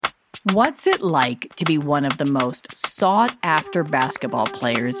What's it like to be one of the most sought-after basketball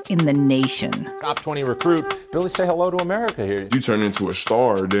players in the nation? Top 20 recruit. Really say hello to America here. You turn into a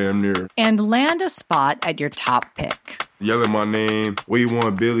star damn near. And land a spot at your top pick. Yelling my name, we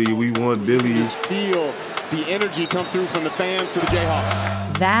want Billy, we want Billy. Just feel the energy come through from the fans to the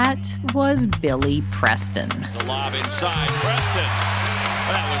Jayhawks. That was Billy Preston. The lob inside, Preston.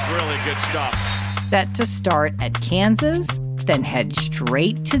 That was really good stuff. Set to start at Kansas, then head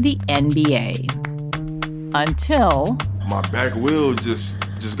straight to the NBA. Until my back wheel just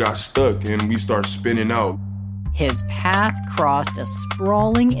got stuck and we start spinning out. His path crossed a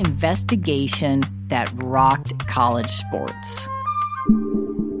sprawling investigation that rocked college sports.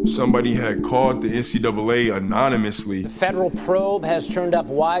 Somebody had called the NCAA anonymously. The federal probe has turned up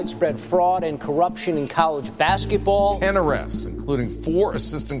widespread fraud and corruption in college basketball. 10 arrests, including 4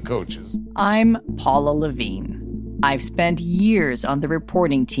 assistant coaches. I'm Paula Levine. I've spent years on the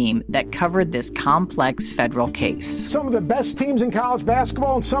reporting team that covered this complex federal case. Some of the best teams in college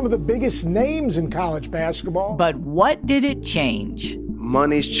basketball and some of the biggest names in college basketball. But what did it change?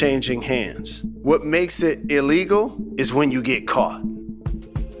 Money's changing hands. What makes it illegal is when you get caught.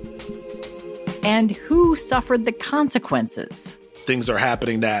 And who suffered the consequences? Things are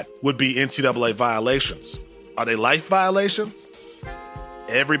happening that would be NCAA violations. Are they life violations?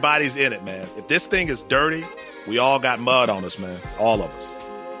 Everybody's in it, man. If this thing is dirty, we all got mud on us, man. All of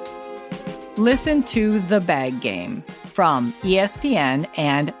us. Listen to The Bag Game from ESPN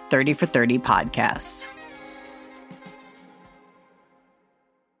and 30 for 30 podcasts.